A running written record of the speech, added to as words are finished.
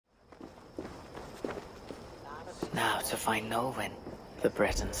Now to find Nolwenn, the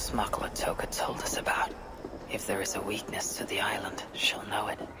Breton smuggler Toka told us about. If there is a weakness to the island, she'll know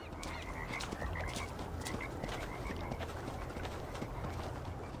it.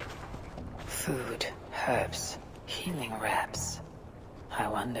 Food, herbs, healing wraps. I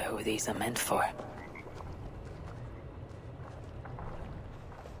wonder who these are meant for.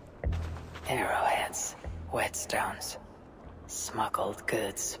 Arrowheads, whetstones, smuggled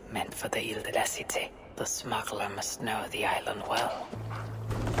goods meant for the Ile de la Cité. The smuggler must know the island well.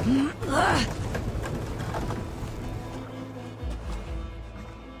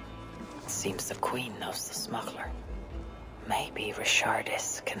 It seems the Queen knows the smuggler. Maybe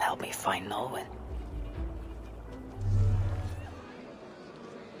Richardis can help me find Nolwenn.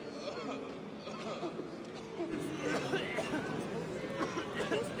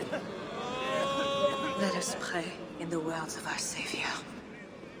 Let us pray in the words of our Savior.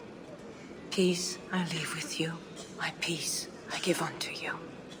 Peace I leave with you, my peace I give unto you.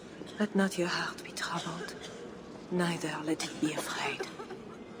 Let not your heart be troubled, neither let it be afraid.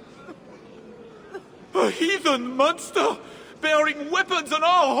 A heathen monster! Bearing weapons on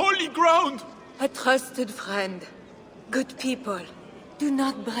our holy ground! A trusted friend. Good people, do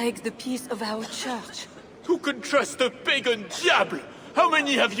not break the peace of our church. Who can trust a pagan diable? How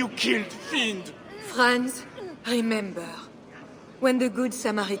many have you killed, fiend? Friends, remember, when the Good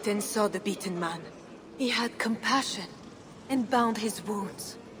Samaritan saw the beaten man, he had compassion and bound his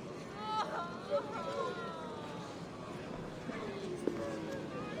wounds.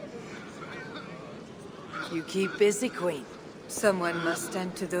 You keep busy, Queen. Someone must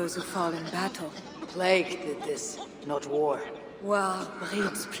tend to those who fall in battle. Plague did this, not war. War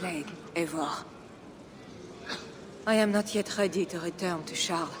breeds plague, Eivor. I am not yet ready to return to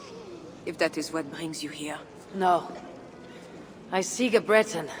Charles, if that is what brings you here. No. I seek a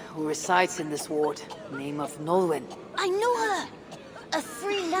Breton who resides in this ward, name of Nolwenn. I know her! A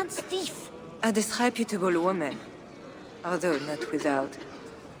freelance thief! A disreputable woman, although not without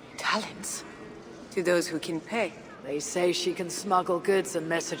talents. To those who can pay. They say she can smuggle goods and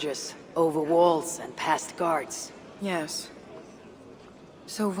messages over walls and past guards. Yes.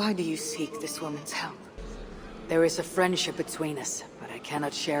 So why do you seek this woman's help? There is a friendship between us, but I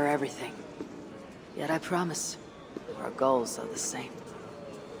cannot share everything. Yet I promise, our goals are the same.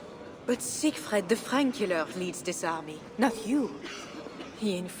 But Siegfried the Frank killer leads this army, not you.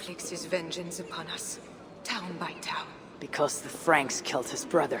 He inflicts his vengeance upon us, town by town. Because the Franks killed his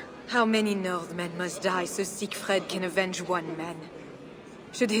brother. How many Northmen must die so Siegfried can avenge one man?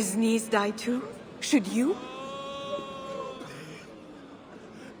 Should his niece die too? Should you?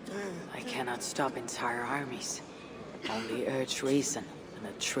 I cannot stop entire armies. Only urge reason and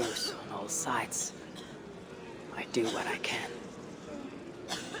a truce on all sides. I do what I can.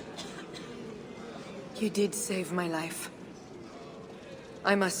 You did save my life.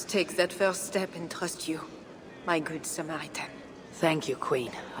 I must take that first step and trust you, my good Samaritan. Thank you,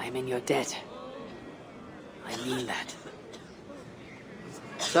 Queen. I'm in your debt. I mean that.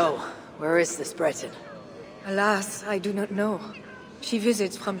 So, where is this Breton? Alas, I do not know. She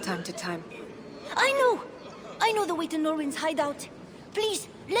visits from time to time. I know! I know the way to Norwin's hideout. Please,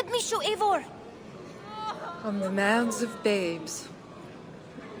 let me show Eivor. From the mouths of babes.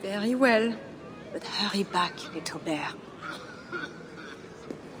 Very well, but hurry back, little bear.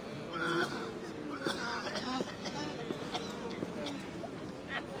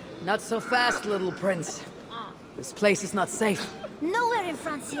 Not so fast, little prince. This place is not safe. Nowhere in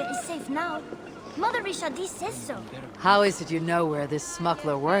France here is safe now. Mother Richardis says so. How is it you know where this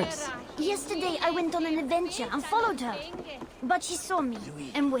smuggler works? Yesterday I went on an adventure and followed her. But she saw me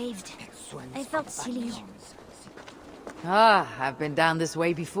and waved. I felt silly. Ah, I've been down this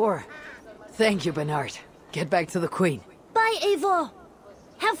way before. Thank you, Bernard. Get back to the Queen. Bye, Eivor.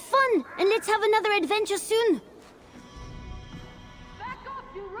 Have fun, and let's have another adventure soon. Back off,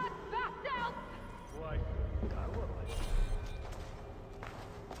 you rat bastards!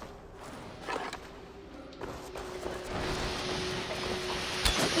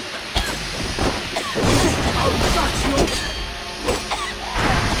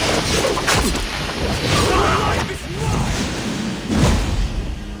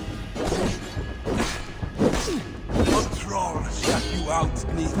 A troll shut you out,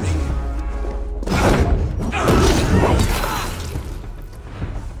 Sneezing.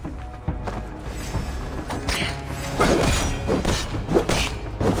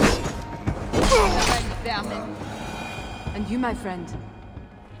 And you, my friend?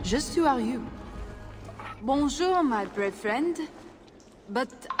 Just who are you? Bonjour, my brave friend. But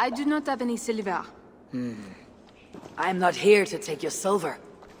I do not have any silver. I'm not here to take your silver.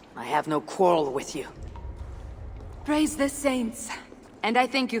 I have no quarrel with you. Praise the saints. And I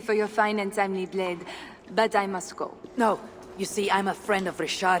thank you for your fine and timely blade, but I must go. No, you see, I'm a friend of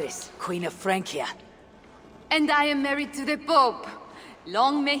Risharis, Queen of Francia. And I am married to the Pope.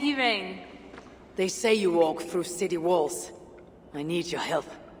 Long may he reign. They say you walk through city walls. I need your help.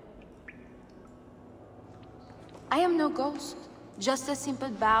 I am no ghost. Just a simple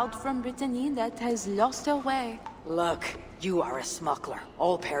bard from Brittany that has lost her way. Look, you are a smuggler.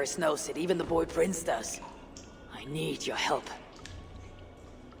 All Paris knows it, even the boy Prince does. I need your help.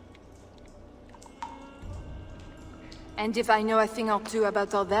 And if I know a thing or two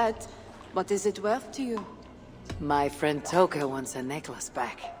about all that, what is it worth to you? My friend Toka wants a necklace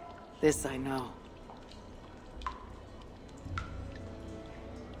back. This I know.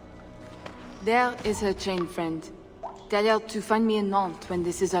 There is her chain, friend. Tell her to find me in Nantes when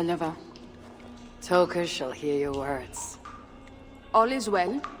this is all over. Toka shall hear your words. All is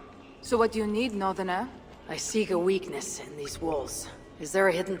well. So what do you need, Northerner? I seek a weakness in these walls. Is there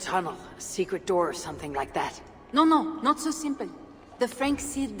a hidden tunnel, a secret door or something like that? No, not so simple. The Franks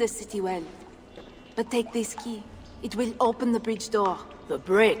sealed the city well. But take this key. It will open the bridge door. The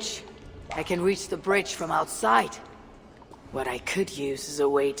bridge? I can reach the bridge from outside. What I could use is a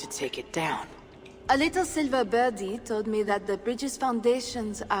way to take it down. A little silver birdie told me that the bridge's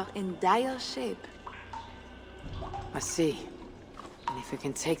foundations are in dire shape. I see. And if we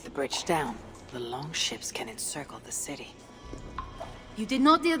can take the bridge down, the longships can encircle the city. You did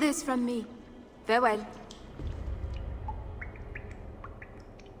not hear this from me. Farewell.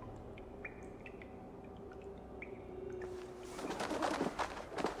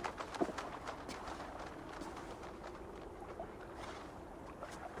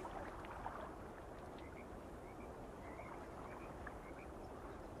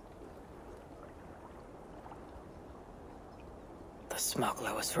 The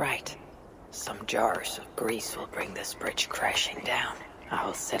smuggler was right. Some jars of grease will bring this bridge crashing down.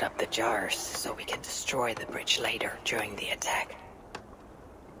 I'll set up the jars so we can destroy the bridge later during the attack.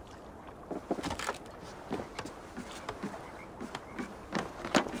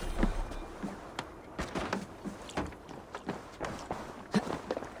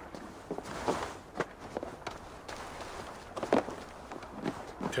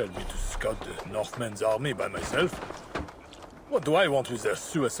 Tell me to scout the Northmen's army by myself? What do I want with their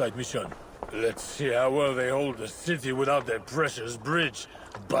suicide mission? Let's see how well they hold the city without their precious bridge.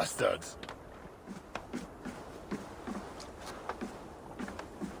 Bastards!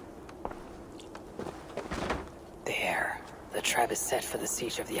 There. The trap is set for the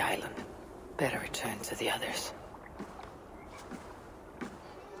siege of the island. Better return to the others.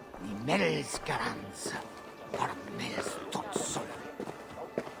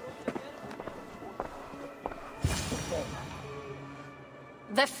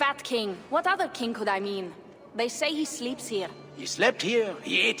 The Fat King. What other king could I mean? They say he sleeps here. He slept here,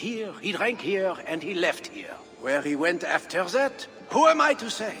 he ate here, he drank here, and he left here. Where he went after that, who am I to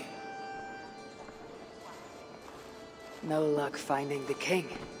say? No luck finding the king.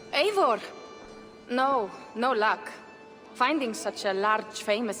 Eivor! No luck. Finding such a large,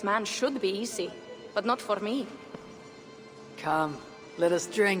 famous man should be easy, but not for me. Come, let us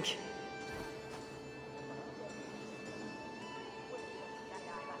drink.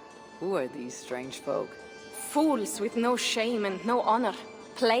 Who are these strange folk? Fools with no shame and no honor.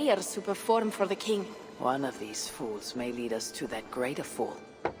 Players who perform for the king. One of these fools may lead us to that greater fool,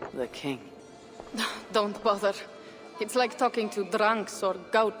 the king. Don't bother. It's like talking to drunks or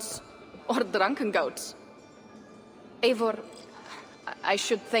goats. Or drunken goats. Eivor, I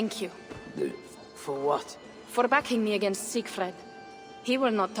should thank you. For what? For backing me against Siegfried. He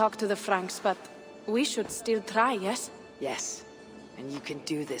will not talk to the Franks, but we should still try, yes? Yes. And you can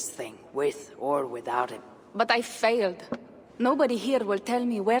do this thing, with or without him. But I failed. Nobody here will tell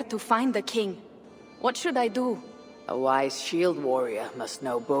me where to find the king. What should I do? A wise shield warrior must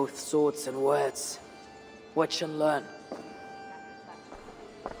know both swords and words. What shall learn?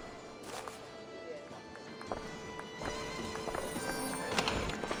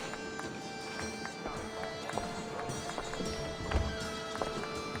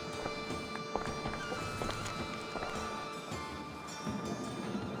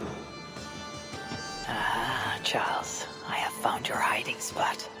 Charles, I have found your hiding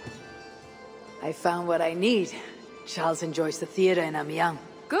spot. I found what I need. Charles enjoys the theater in Amiens.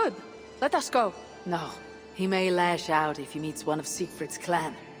 Good. Let us go. No. He may lash out if he meets one of Siegfried's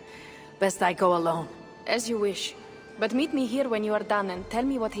clan. Best I go alone. As you wish. But meet me here when you are done and tell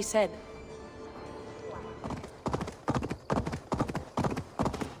me what he said.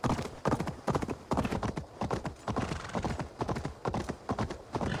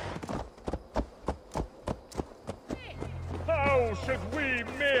 should we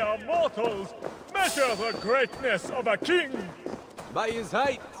mere mortals measure the greatness of a king? By his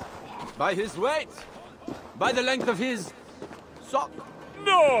height, by his weight, by the length of his sock.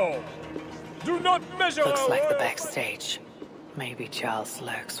 No! Do not measure Looks our like the worth backstage. Maybe Charles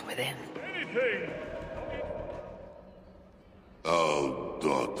lurks within. by anything. O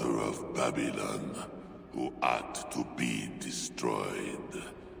daughter of Babylon, who art to be destroyed,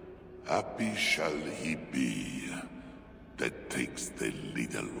 happy shall he be that takes the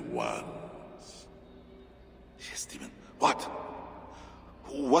little ones. Yes, demon. What?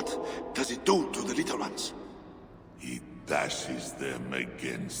 What does it do to the little ones? He dashes them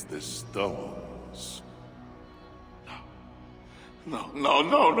against the stones. No, no,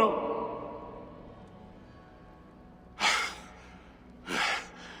 no, no.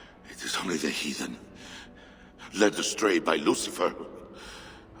 It is only the heathen, led astray by Lucifer,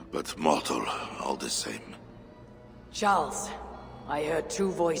 but mortal all the same. Charles, I heard two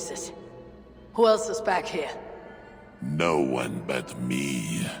voices. Who else is back here? No one but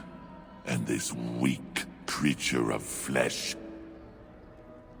me, and this weak creature of flesh.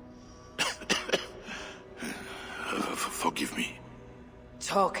 Forgive me.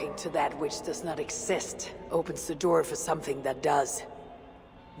 Talking to that which does not exist opens the door for something that does.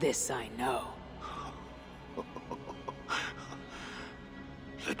 This I know.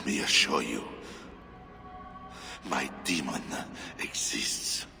 Let me assure you, my demon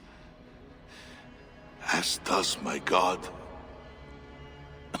exists. As does my god.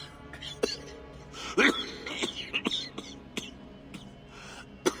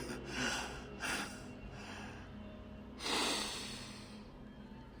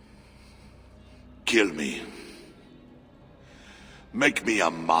 Kill me. Make me a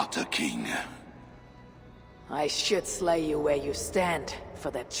martyr king. I should slay you where you stand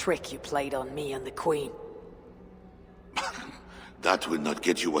for that trick you played on me and the Queen. That will not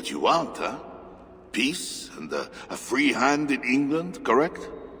get you what you want, huh? Peace and a free hand in England, correct?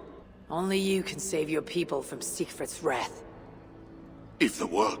 Only you can save your people from Siegfried's wrath. If the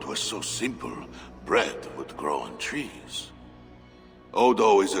world was so simple, bread would grow on trees.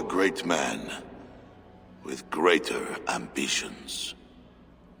 Odo is a great man, with greater ambitions.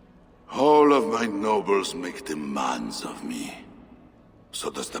 All of my nobles make demands of me. So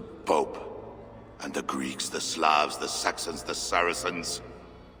does the Pope, and the Greeks, the Slavs, the Saxons, the Saracens.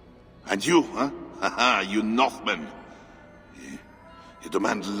 And you, huh? Haha, you Northmen. You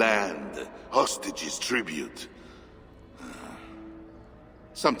demand land, hostages, tribute.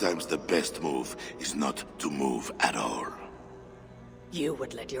 Sometimes the best move is not to move at all. You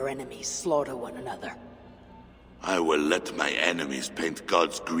would let your enemies slaughter one another. I will let my enemies paint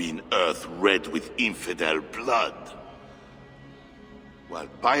God's green earth red with infidel blood. While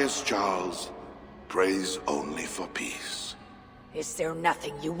pious Charles prays only for peace. Is there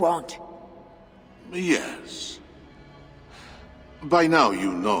nothing you want? Yes. By now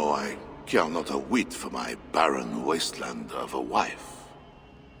you know I care not a whit for my barren wasteland of a wife.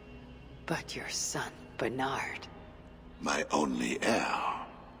 But your son, Bernard. My only heir.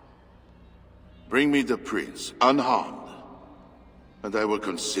 Bring me the prince, unharmed, and I will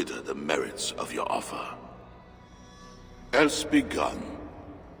consider the merits of your offer. Else be gone.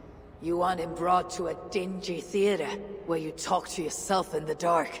 You want him brought to a dingy theater, where you talk to yourself in the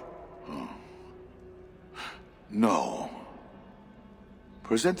dark? No.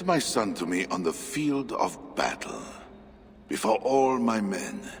 Present my son to me on the field of battle, before all my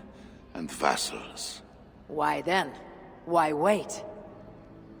men and vassals. Why then? Why wait?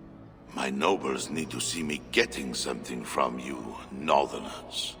 My nobles need to see me getting something from you,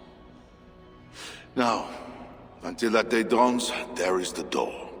 Northerners. Now, until that day dawns, there is the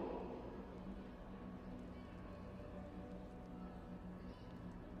door.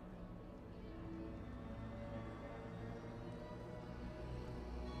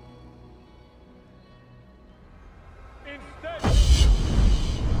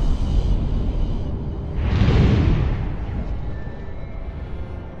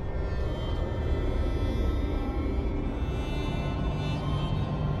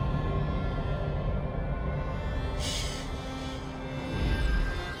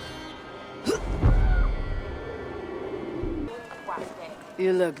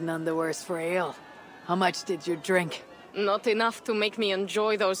 You look none the worse for ale. How much did you drink? Not enough to make me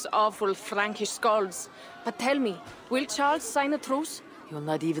enjoy those awful Frankish skalds. But tell me, will Charles sign a truce? He will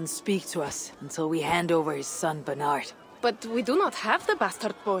not even speak to us until we hand over his son Bernard. But we do not have the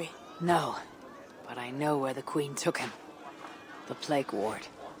bastard boy. No, but I know where the Queen took him. The Plague Ward,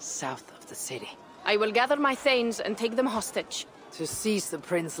 south of the city. I will gather my thanes and take them hostage. To seize the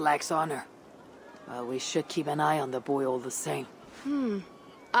prince lacks honor. Well, we should keep an eye on the boy all the same.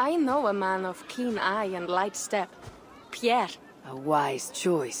 I know a man of keen eye and light step. Pierre. A wise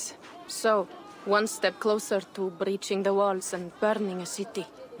choice. So, one step closer to breaching the walls and burning a city.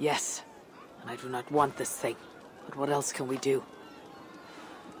 Yes. And I do not want this thing. But what else can we do?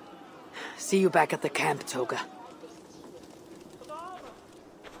 See you back at the camp, Toga.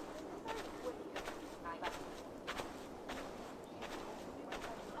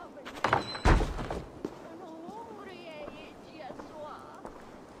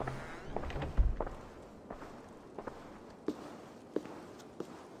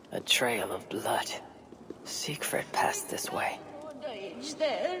 A trail of blood. Siegfried passed this way.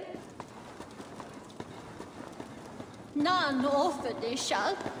 None offer det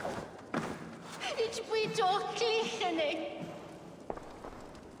själv. It's been så klickande.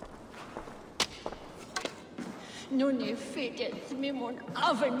 Nu ni fittet med mon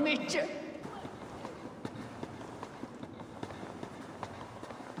oven mycket.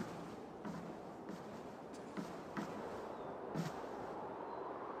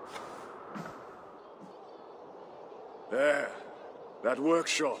 There. That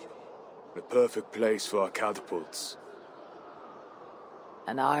workshop. The perfect place for our catapults.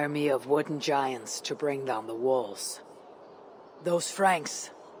 An army of wooden giants to bring down the walls. Those Franks.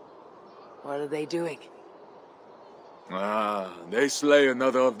 What are they doing? They slay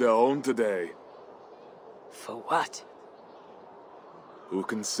another of their own today. For what? Who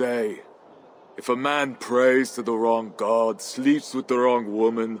can say? If a man prays to the wrong god, sleeps with the wrong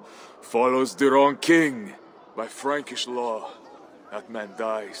woman, follows the wrong king, by Frankish law, that man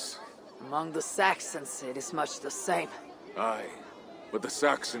dies. Among the Saxons, it is much the same. Aye, but the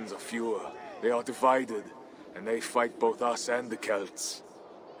Saxons are fewer. They are divided, and they fight both us and the Celts.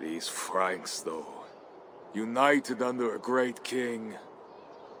 These Franks, though, united under a great king.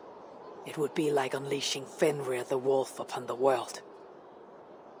 It would be like unleashing Fenrir the wolf upon the world.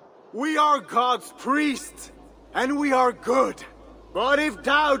 We are God's priests, and we are good. But if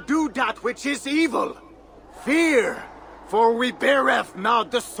thou do that which is evil, fear, for we beareth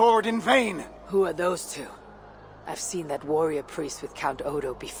not the sword in vain. Who are those two? I've seen that warrior priest with Count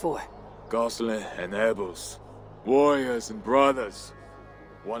Odo before. Gosselin and Ebels, warriors and brothers.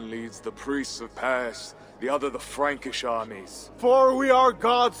 One leads the priests of Paris, the other the Frankish armies. For we are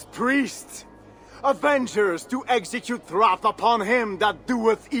God's priests, avengers to execute wrath upon him that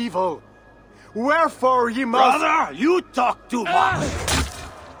doeth evil. Wherefore ye must— Brother, you talk too much!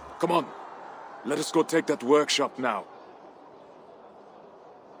 Come on. Let us go take that workshop now.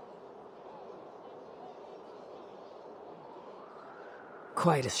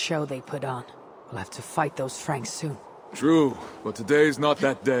 Quite a show they put on. We'll have to fight those Franks soon. True, but today's not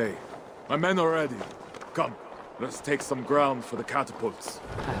that day. My men are ready. Come, let's take some ground for the catapults.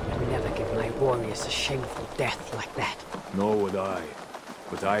 I would never give my warriors a shameful death like that. Nor would I.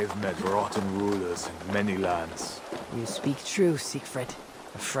 But I've met rotten rulers in many lands. You speak true, Siegfried.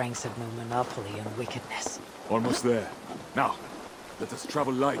 The Franks have no monopoly on wickedness. Almost there. Now, let us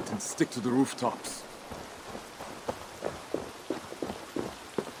travel light and stick to the rooftops.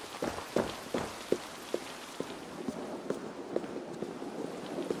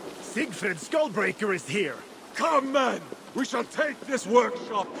 Siegfried Skullbreaker is here! Come, men! We shall take this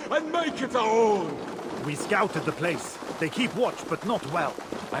workshop and make it our own! We scouted the place. They keep watch, but not well.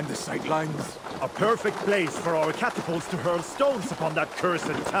 And the sightlines? A perfect place for our catapults to hurl stones upon that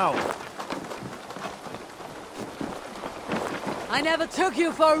cursed town. I never took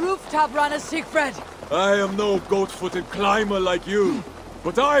you for a rooftop runner, Siegfried! I am no goat-footed climber like you,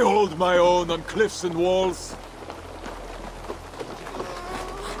 but I hold my own on cliffs and walls.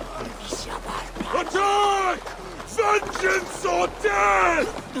 Attack! Vengeance or death!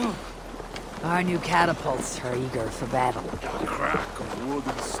 Our new catapults are eager for battle. The crack of wood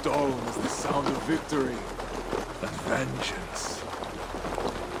and stone is the sound of victory and vengeance.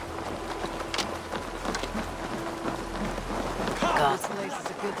 God, this place is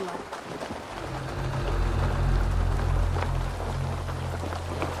a good luck.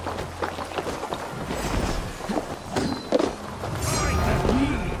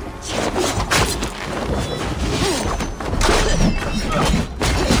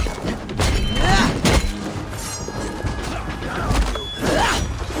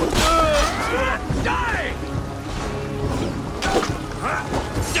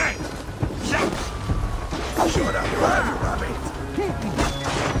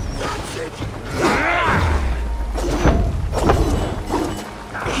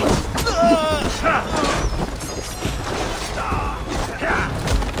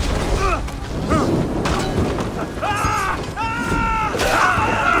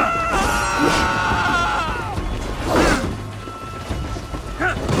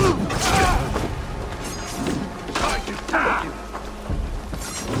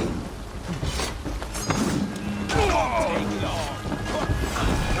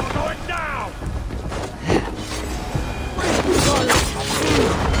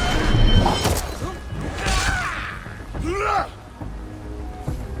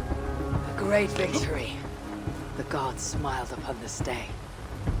 great victory. The gods smiled upon this day.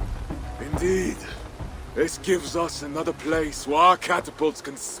 Indeed. This gives us another place where our catapults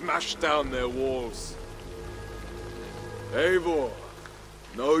can smash down their walls. Eivor,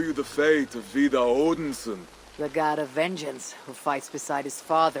 know you the fate of Vidar Odinson? The god of vengeance, who fights beside his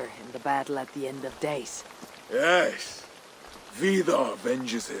father in the battle at the end of days. Yes. Vidar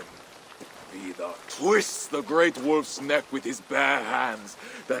avenges him. Vidar twists the great wolf's neck with his bare hands,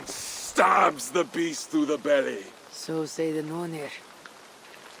 then stabs the beast through the belly. So say the Nornir.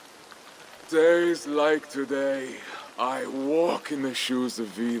 Days like today, I walk in the shoes of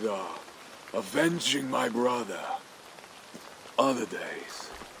Vidar, avenging my brother. Other days,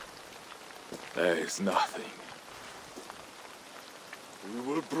 there is nothing. We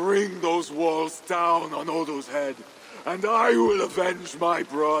will bring those walls down on Odo's head, and I will avenge my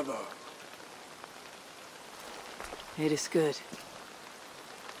brother. It is good.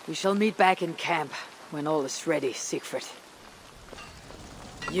 We shall meet back in camp when all is ready, Siegfried.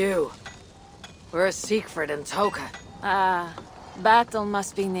 You. Where's Siegfried and Toka? Battle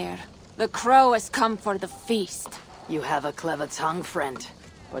must be near. The crow has come for the feast. You have a clever tongue, friend.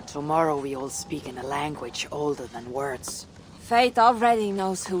 But tomorrow we all speak in a language older than words. Fate already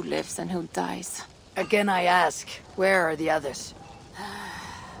knows who lives and who dies. Again I ask, where are the others?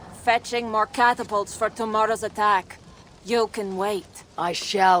 Fetching more catapults for tomorrow's attack. You can wait. I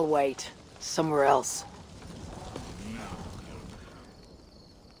shall wait. Somewhere else.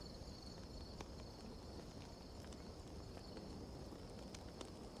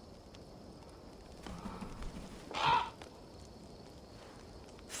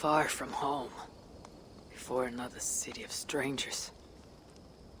 Far from home, before another city of strangers.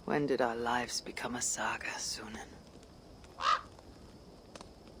 When did our lives become a saga, Sunan?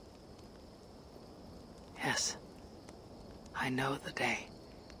 Yes, I know the day.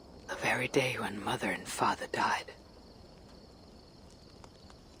 The very day when Mother and Father died.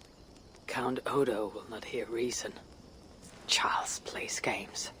 Count Odo will not hear reason. Charles plays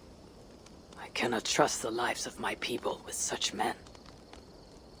games. I cannot trust the lives of my people with such men.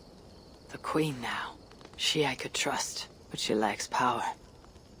 The Queen now. She I could trust, but she lacks power.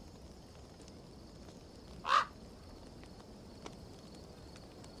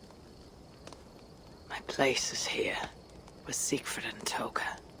 My place is here, with Siegfried and Toka,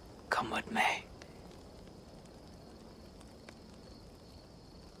 come what may.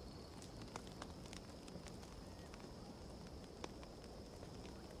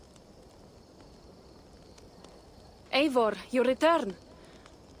 Eivor, you return.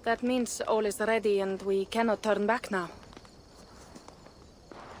 That means all is ready and we cannot turn back now.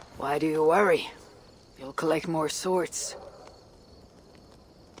 Why do you worry? You'll collect more swords.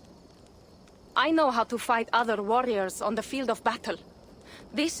 I know how to fight other warriors on the field of battle.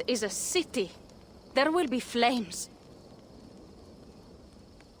 This is a city. There will be flames.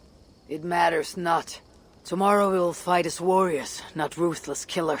 It matters not. Tomorrow we will fight as warriors, not ruthless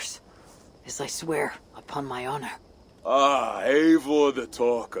killers. As I swear, upon my honor. Ah, Eivor the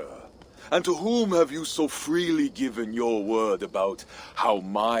Talker. And to whom have you so freely given your word about how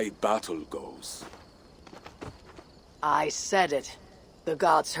my battle goes? I said it. The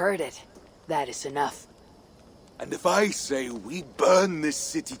gods heard it. That is enough. And if I say we burn this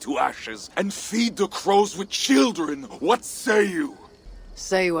city to ashes and feed the crows with children, what say you?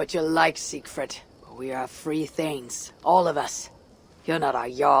 Say what you like, Siegfried. But we are free thanes, all of us. You're not our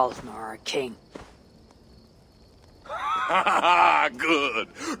Jarl nor our king. Good,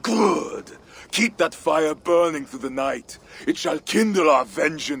 good. Keep that fire burning through the night. It shall kindle our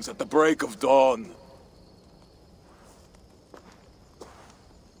vengeance at the break of dawn.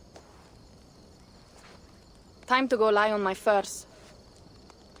 Time to go lie on my furs.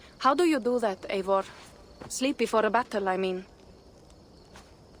 How do you do that, Eivor? Sleep before a battle, I mean.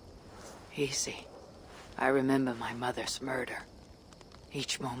 Easy. I remember my mother's murder.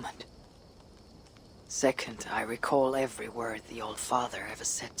 Each moment. Second, I recall every word the old father ever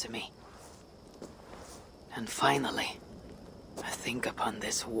said to me. And finally, I think upon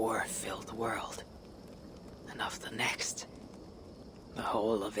this war-filled world. And of the next. The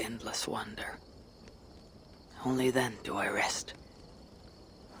whole of endless wonder. Only then do I rest.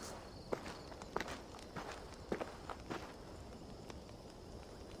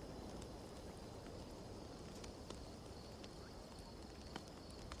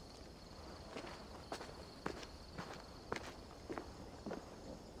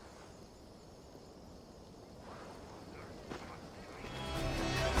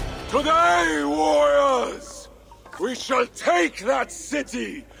 Today, warriors, we shall take that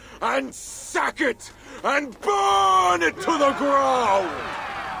city and sack it and burn it to the ground!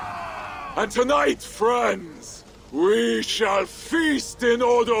 And tonight, friends, we shall feast in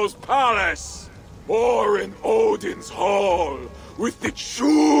Odo's palace, or in Odin's hall, with the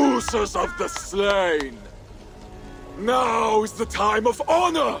choosers of the slain. Now is the time of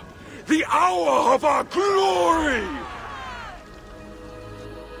honor, the hour of our glory!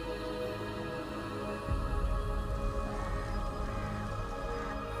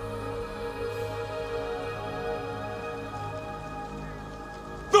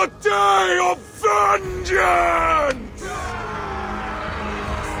 The day of vengeance!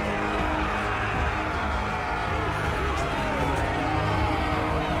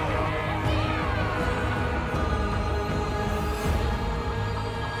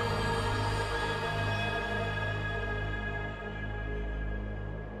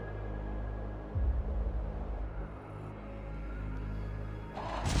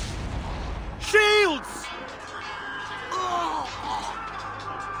 Shields!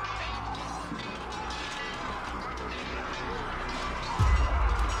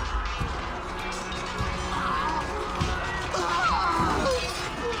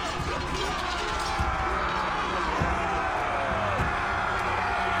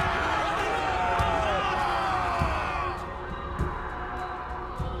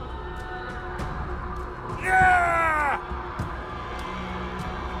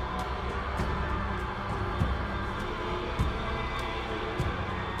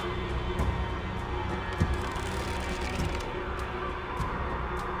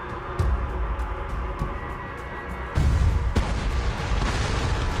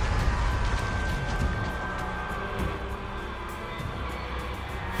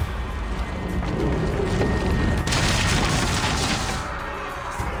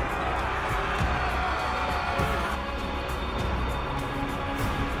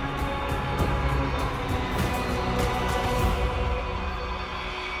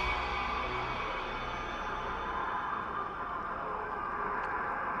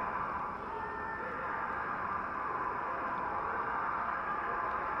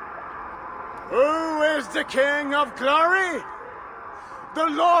 Who is the King of Glory? The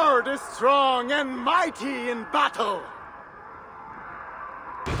Lord is strong and mighty in battle.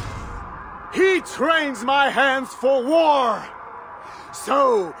 He trains my hands for war,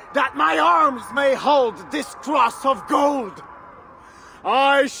 so that my arms may hold this cross of gold.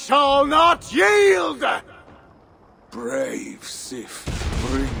 I shall not yield! Brave Sif,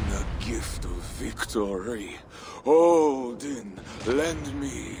 bring the gift of victory. Odin, lend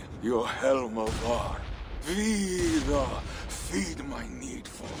me your helm of Var. Vida, feed my need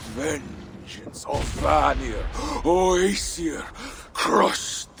for vengeance. O Vanir, O Aesir,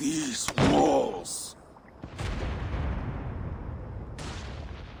 crush these walls.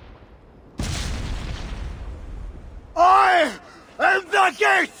 I am the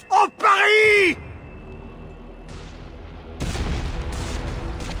gate of Paris!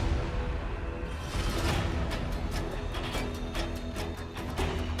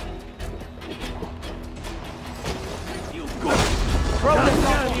 Throw this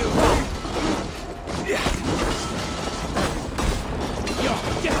down, you!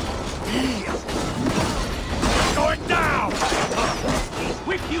 Going down!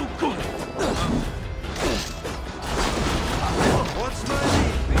 With you, good! What's my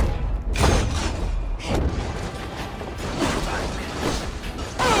name?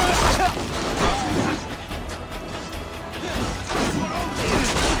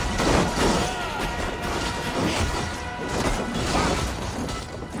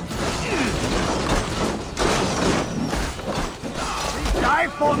 Die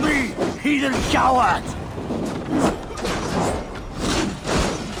for me, heathen coward!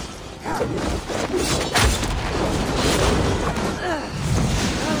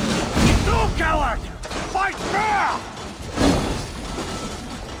 No, coward! Fight fair!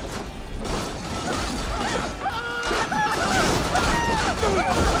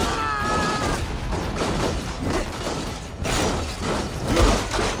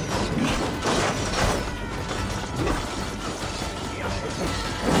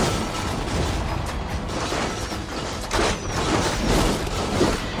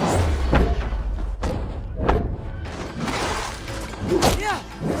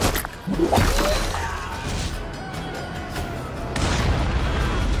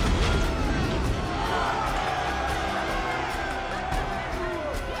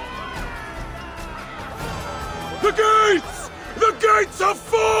 The gates! The gates have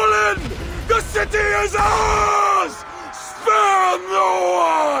fallen! The city is ours! Spare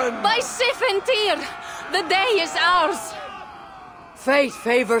no one! By Sif and Tyr, the day is ours! Fate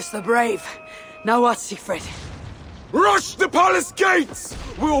favors the brave. Now what, Siegfried? Rush the palace gates!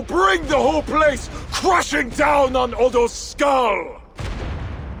 We'll bring the whole place crashing down on Odo's skull!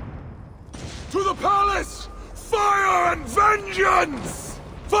 To the palace! Fire and vengeance!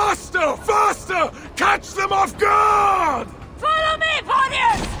 Faster! Faster! Catch them off guard! Follow me,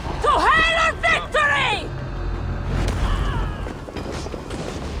 warriors! To hail our victory!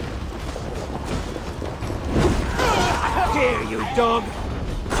 Dare you, dog!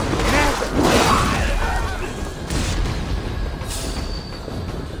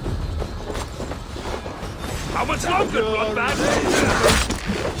 How much longer, bloodbag?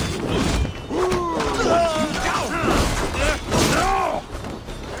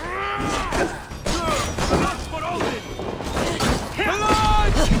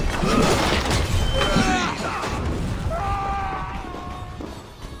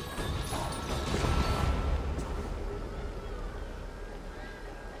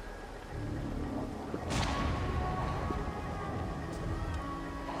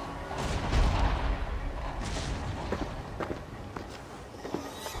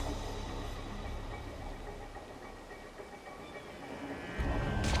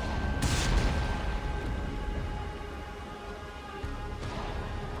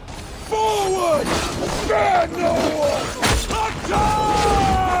 Forward! Spare no one!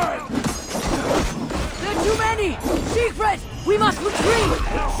 Attack! There are too many! Siegfried! We must retreat!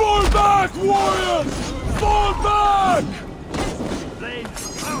 Fall back, warriors! Fall back!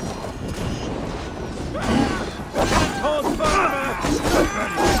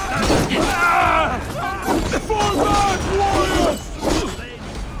 Fall back, warriors!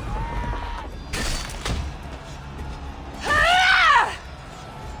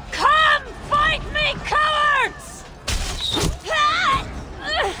 Come fight me, cowards!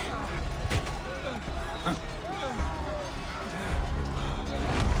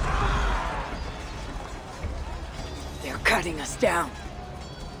 They're cutting us down.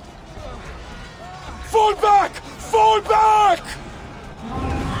 Fall back! Fall back!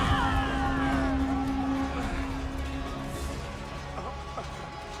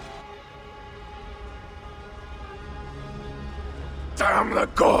 Damn the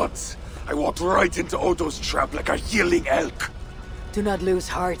gods! I walked right into Odo's trap like a yelling elk. Do not lose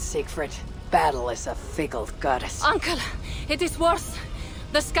heart, Siegfried. Battle is a fickle goddess. Uncle, it is worse.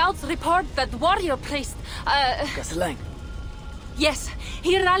 The scouts report that warrior priest, Gosling. Yes,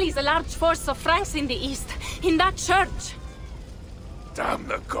 he rallies a large force of Franks in the east, in that church. Damn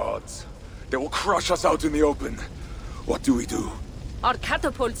the gods. They will crush us out in the open. What do we do? Our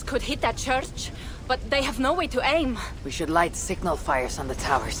catapults could hit that church, but they have no way to aim. We should light signal fires on the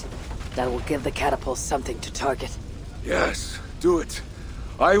towers. That will give the catapults something to target. Yes, do it.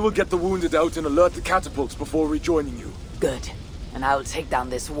 I will get the wounded out and alert the catapults before rejoining you. Good. And I will take down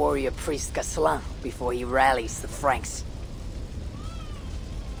this warrior priest Gosling before he rallies the Franks.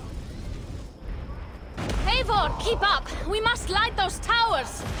 Eivor, keep up! We must light those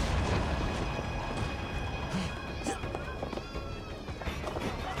towers!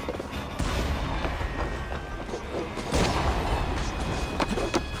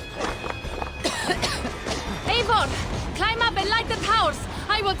 Eivor, climb up and light the towers!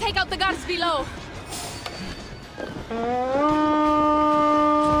 I will take out the guards below.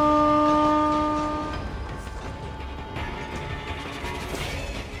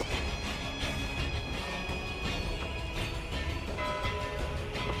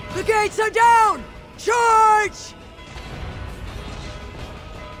 The gates are down! Charge!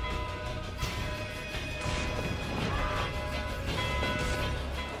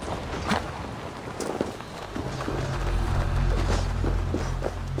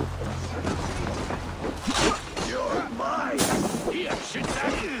 You're mine! Here, shit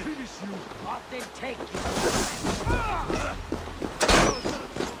that finish you! Off they take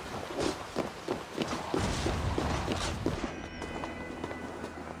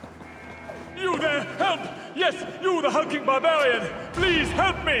You there! Help! Yes, you, the hulking barbarian! Please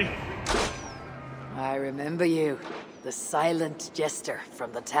help me! I remember you. The silent jester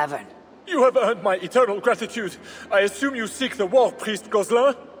from the tavern. You have earned my eternal gratitude. I assume you seek the war priest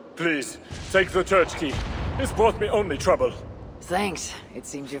Gosling? Please, take the church key. It's brought me only trouble. Thanks. It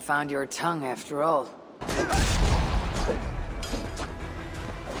seems you found your tongue after all.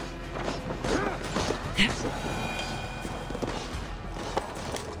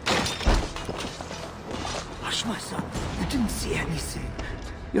 Hush, my son. You didn't see anything.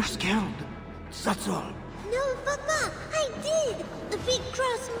 You're scared. That's all. No, Papa, I did. The big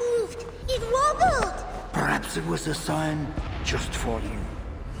cross moved. It wobbled. Perhaps it was a sign just for you.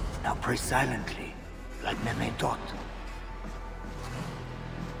 Now pray silently, like Meme Dot.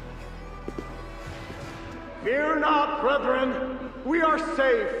 Fear not, brethren. We are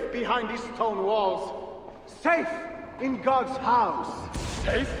safe behind these stone walls. Safe in God's house.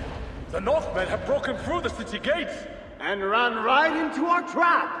 Safe? The Northmen have broken through the city gates. And ran right into our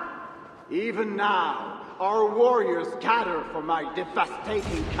trap. Even now, our warriors gather for my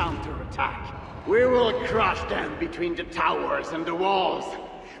devastating counterattack. We will crush them between the towers and the walls.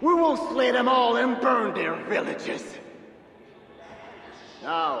 We will slay them all and burn their villages.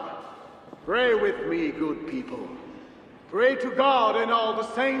 Now, pray with me, good people. Pray to God and all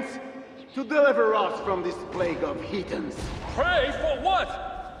the saints to deliver us from this plague of heathens. Pray for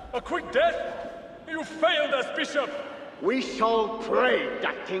what? A quick death? You failed us, Bishop! We shall pray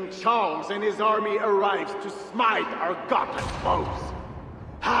that King Charles and his army arrives to smite our godless foes.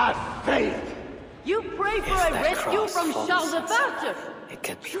 Have faith! You pray for a rescue from Charles the Bastard! It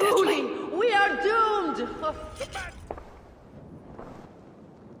could be Truly, deadly. we are doomed!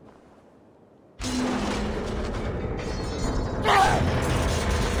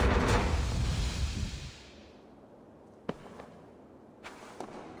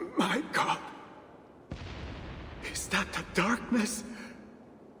 My God. Is that the darkness?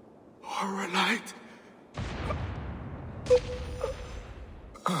 Or a light?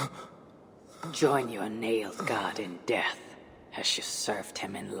 Join your nailed god in death, as you served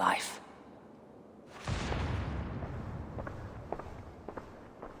him in life.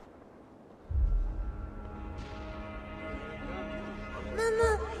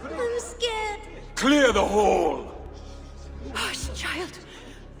 Mama, I'm scared. Clear the hall! Hush, child.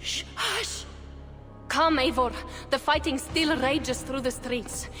 Shh, hush. Come, Eivor. The fighting still rages through the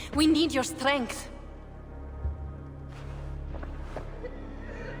streets. We need your strength.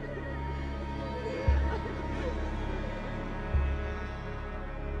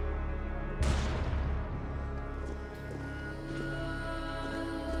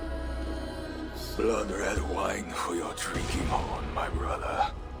 Blood-red wine for your drinking horn, my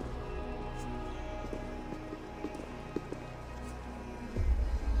brother.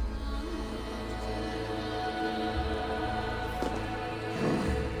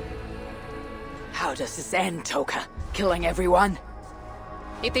 How does this end, Toka? Killing everyone?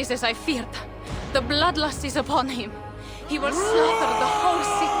 It is as I feared. The bloodlust is upon him. He will slaughter the whole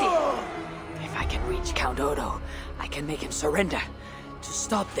city. If I can reach Count Odo, I can make him surrender. To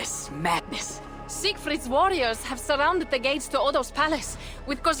stop this madness. Siegfried's warriors have surrounded the gates to Odo's palace.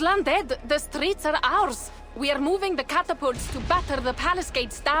 With Kozlan dead, the streets are ours. We are moving the catapults to batter the palace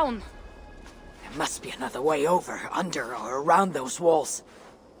gates down. There must be another way over, under, or around those walls.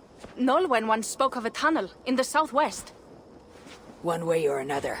 Nolwenn once spoke of a tunnel in the southwest. One way or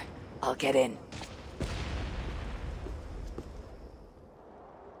another, I'll get in.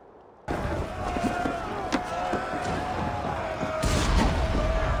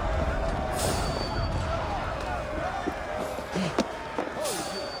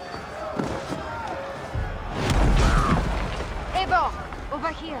 Eivor, over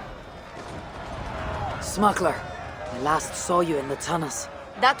here. Smuggler, I last saw you in the tunnels.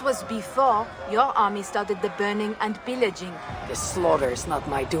 That was before your army started the burning and pillaging. This slaughter is not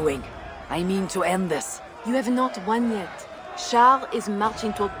my doing. I mean to end this. You have not won yet. Charles is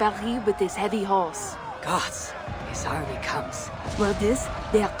marching toward Paris with his heavy horse. Gods, his army comes. Well,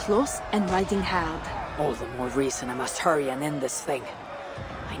 they are close and riding hard. All the more reason I must hurry and end this thing.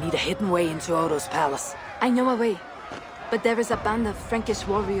 I need a hidden way into Odo's palace. I know a way, but there is a band of Frankish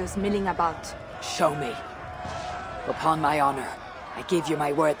warriors milling about. Show me. Upon my honor, I give you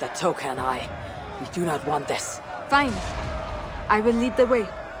my word that Toka and we do not want this. Fine. I will lead the way.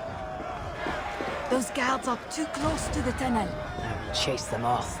 Those guards are too close to the tunnel. I will chase them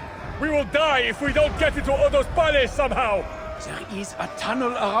off. We will die if we don't get into Odo's palace somehow! There is a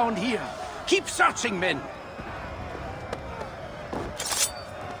tunnel around here. Keep searching, men!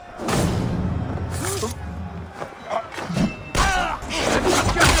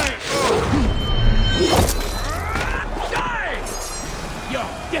 You're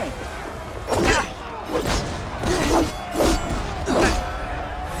dead!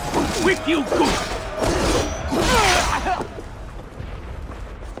 With you, good!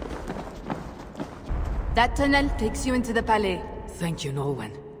 That tunnel takes you into the palais. Thank you,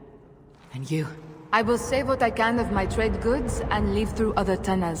 Nolwenn. And you? I will save what I can of my trade goods and leave through other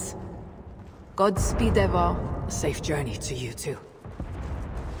tunnels. Godspeed, Eivor. A safe journey to you, too.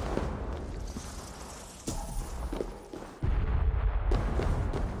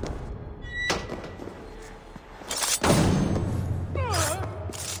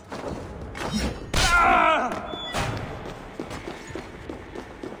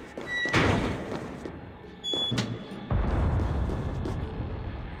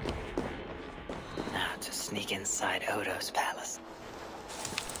 inside Odo's palace.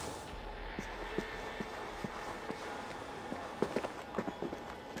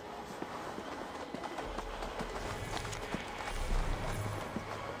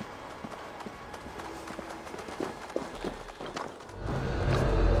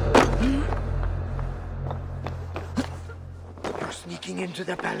 You're sneaking into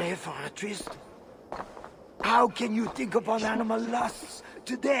the palais for a tryst? How can you think upon animal lusts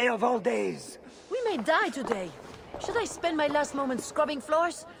today of all days? We may die today. Should I spend my last moments scrubbing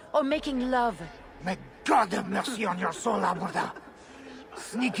floors or making love? May God have mercy on your soul, Amurda.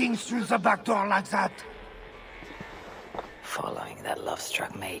 Sneaking through the back door like that. Following that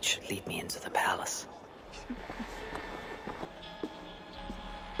love-struck mage should lead me into the palace.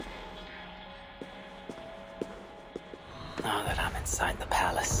 Now that I'm inside the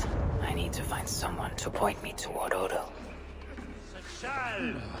palace, I need to find someone to point me toward Odo.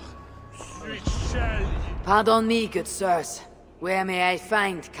 Pardon me, good sirs. Where may I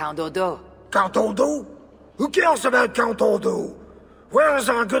find Count Odo? Count Odo? Who cares about Count Odo? Where is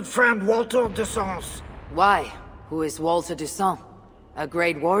our good friend Walter de Sens? Why? Who is Walter de Sens? A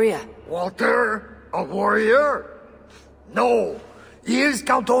great warrior? Walter? A warrior? No. He is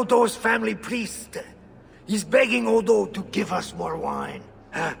Count Odo's family priest. He's begging Odo to give us more wine.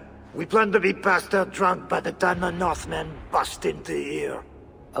 We plan to be passed out drunk by the time the Northmen bust into here.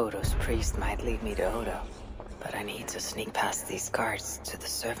 Odo's priest might lead me to Odo, but I need to sneak past these guards to the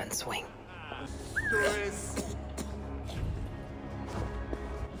servants' wing.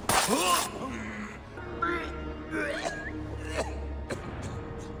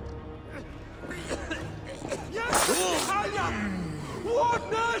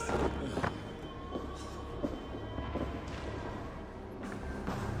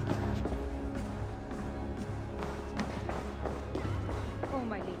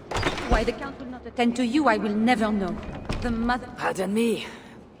 Why the Count will not attend to you, I will never know. The mother... Pardon me,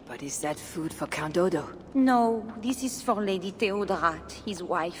 but is that food for Count Odo? No, this is for Lady Theodorat, his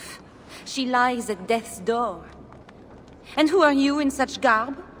wife. She lies at death's door. And who are you in such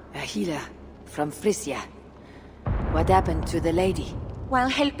garb? A healer from Frisia. What happened to the lady? While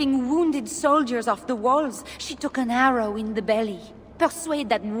helping wounded soldiers off the walls, she took an arrow in the belly. Persuade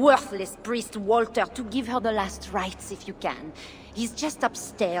that worthless priest Walter to give her the last rites if you can. He's just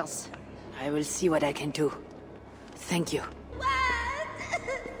upstairs. I will see what I can do. Thank you.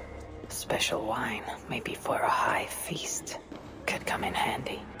 Special wine, maybe for a high feast. Could come in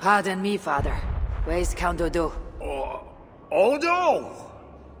handy. Pardon me, father. Where is Count Odo? Odo?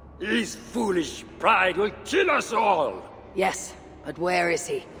 His foolish pride will kill us all! Yes, but where is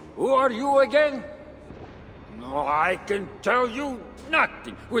he? Who are you again? No, I can tell you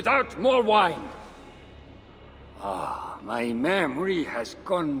nothing without more wine. My memory has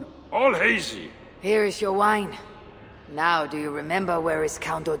gone all hazy. Here is your wine. Now, do you remember where is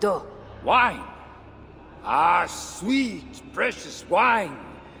Count Odo? Wine? Sweet, precious wine.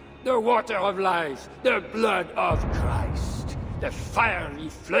 The water of life, the blood of Christ, the fiery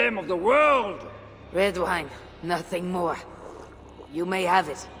flame of the world. Red wine, nothing more. You may have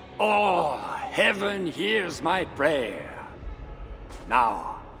it. Oh, heaven hears my prayer.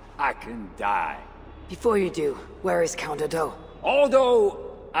 Now, I can die. Before you do, where is Count Odo? Although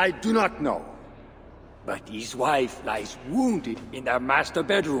I do not know. But his wife lies wounded in their master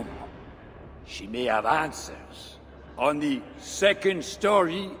bedroom. She may have answers. On the second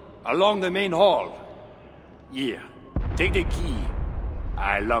story, along the main hall. Here, take the key.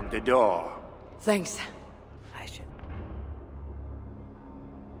 I locked the door. Thanks.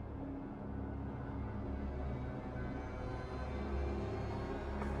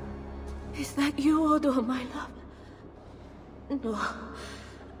 Is that you, Odo, my love? No.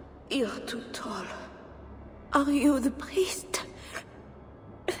 You're too tall. Are you the priest?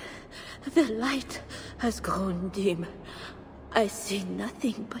 The light has grown dim. I see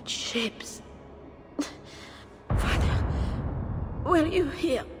nothing but shapes. Father, will you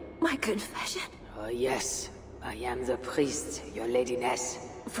hear my confession? Oh, yes. I am the priest, your ladiness.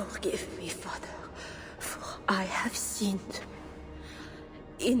 Forgive me, Father, for I have sinned.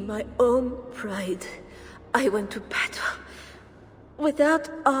 In my own pride, I went to battle without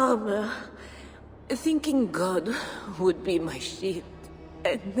armor, thinking God would be my shield.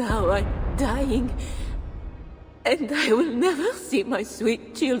 And now I'm dying, and I will never see my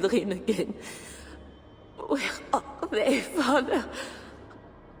sweet children again. Where are they, Father?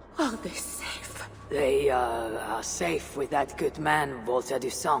 Are they safe? They are safe with that good man, Walter de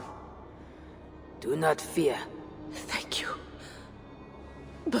Sens. Do not fear. Thank you.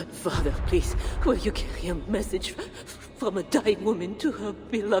 But, Father, please, will you carry a message from a dying woman to her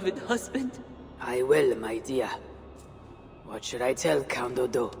beloved husband? I will, my dear. What should I tell Count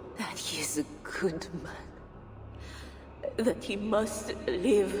Odo? That he is a good man. That he must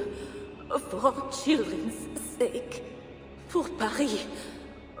live for children's sake. For Paris.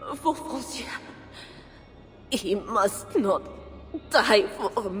 For Francia. He must not die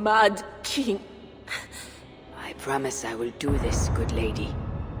for a mad king. I promise I will do this, good lady.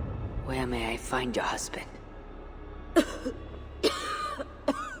 Where may I find your husband?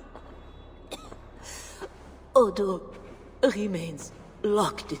 Odo remains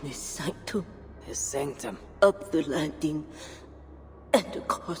locked in his sanctum. His sanctum? Up the landing and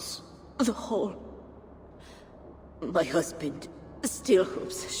across the hall. My husband still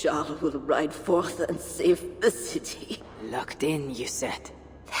hopes Charles will ride forth and save the city. Locked in, you said?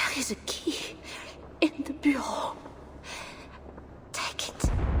 There is a key in the bureau. Take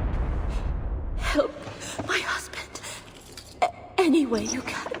it. Help my husband any way you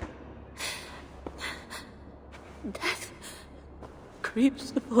can. Death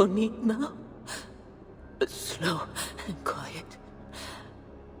creeps upon me now, slow and quiet,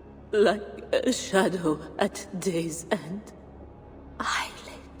 like a shadow at day's end.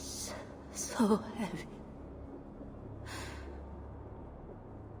 Eyelids so heavy.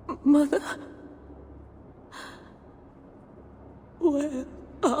 Mother, where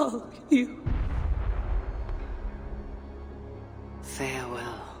are you?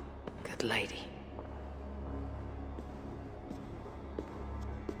 Farewell, good lady.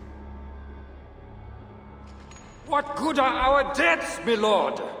 What good are our deaths, my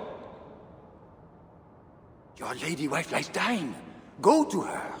lord? Your lady wife lies dying. Go to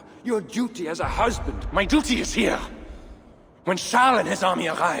her. Your duty as a husband. My duty is here. When Charles and his army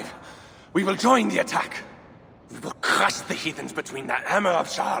arrive, we will join the attack. We will crush the heathens between the hammer of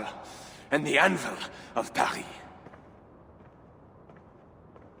Charles and the anvil of Paris.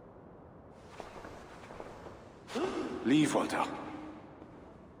 Leave, Walter.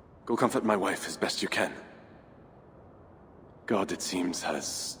 Go comfort my wife as best you can. God, it seems,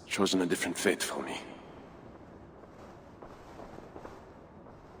 has chosen a different fate for me.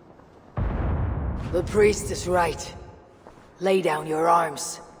 The priest is right. Lay down your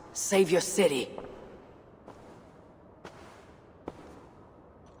arms. Save your city.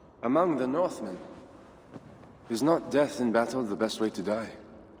 Among the Northmen, is not death in battle the best way to die?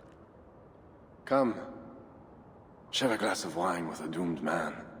 Come, share a glass of wine with a doomed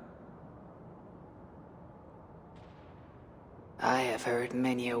man. I have heard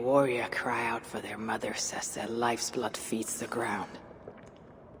many a warrior cry out for their mothers as their life's blood feeds the ground.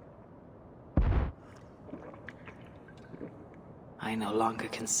 I no longer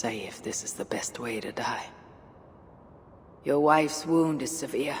can say if this is the best way to die. Your wife's wound is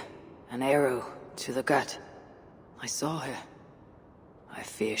severe. An arrow to the gut. I saw her. I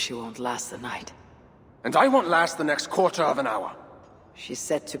fear she won't last the night. And I won't last the next quarter of an hour. She's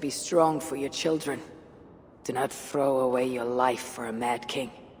said to be strong for your children. Do not throw away your life for a mad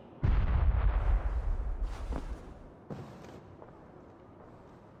king.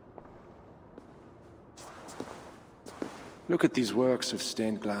 Look at these works of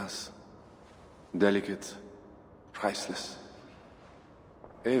stained glass. Delicate, priceless.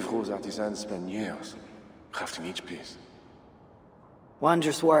 Evro's artisans spend years crafting each piece.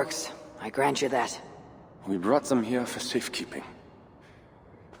 Wondrous works. I grant you that. We brought them here for safekeeping.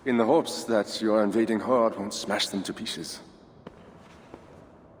 In the hopes that your invading horde won't smash them to pieces.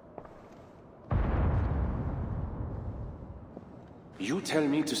 You tell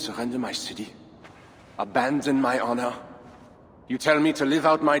me to surrender my city? Abandon my honor? You tell me to live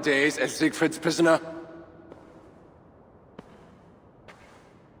out my days as Siegfried's prisoner?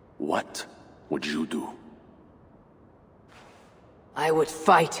 What would you do? I would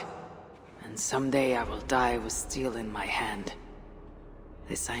fight. And someday I will die with steel in my hand.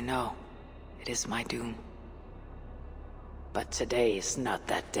 This I know. It is my doom. But today is not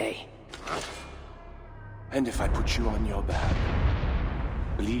that day. And if I put you on your back,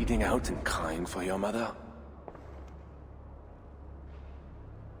 bleeding out and crying for your mother?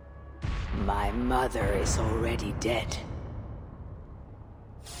 My mother is already dead.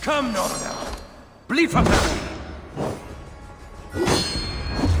 Come, Northerner! Bleed for Paris!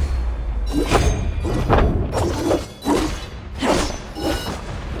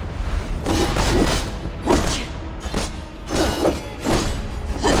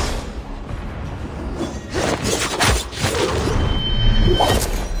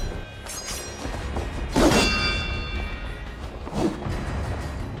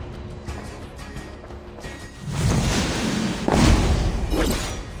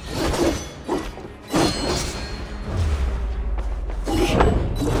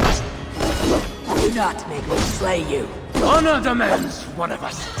 not make me slay you. Honor demands one of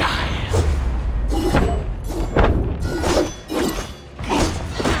us dies.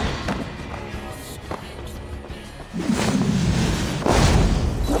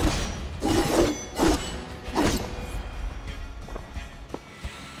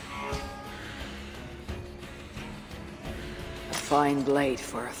 A fine blade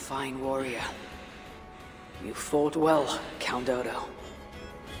for a fine warrior. You fought well, Count Odo.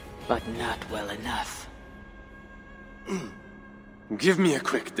 But not well enough. Give me a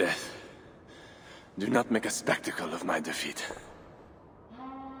quick death. Do not make a spectacle of my defeat.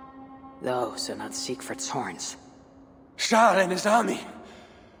 Those are not Siegfried's horns. Charles and his army.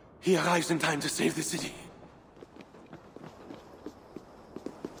 He arrives in time to save the city.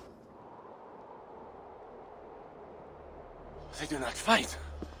 They do not fight.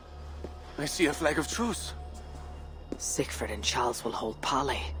 I see a flag of truce. Siegfried and Charles will hold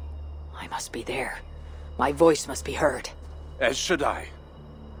parley. I must be there. My voice must be heard. As should I.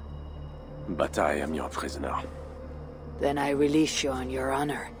 But I am your prisoner. Then I release you on your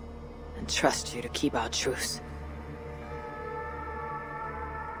honor, and trust you to keep our truce.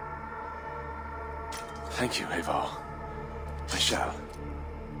 Thank you, Eivor. I shall.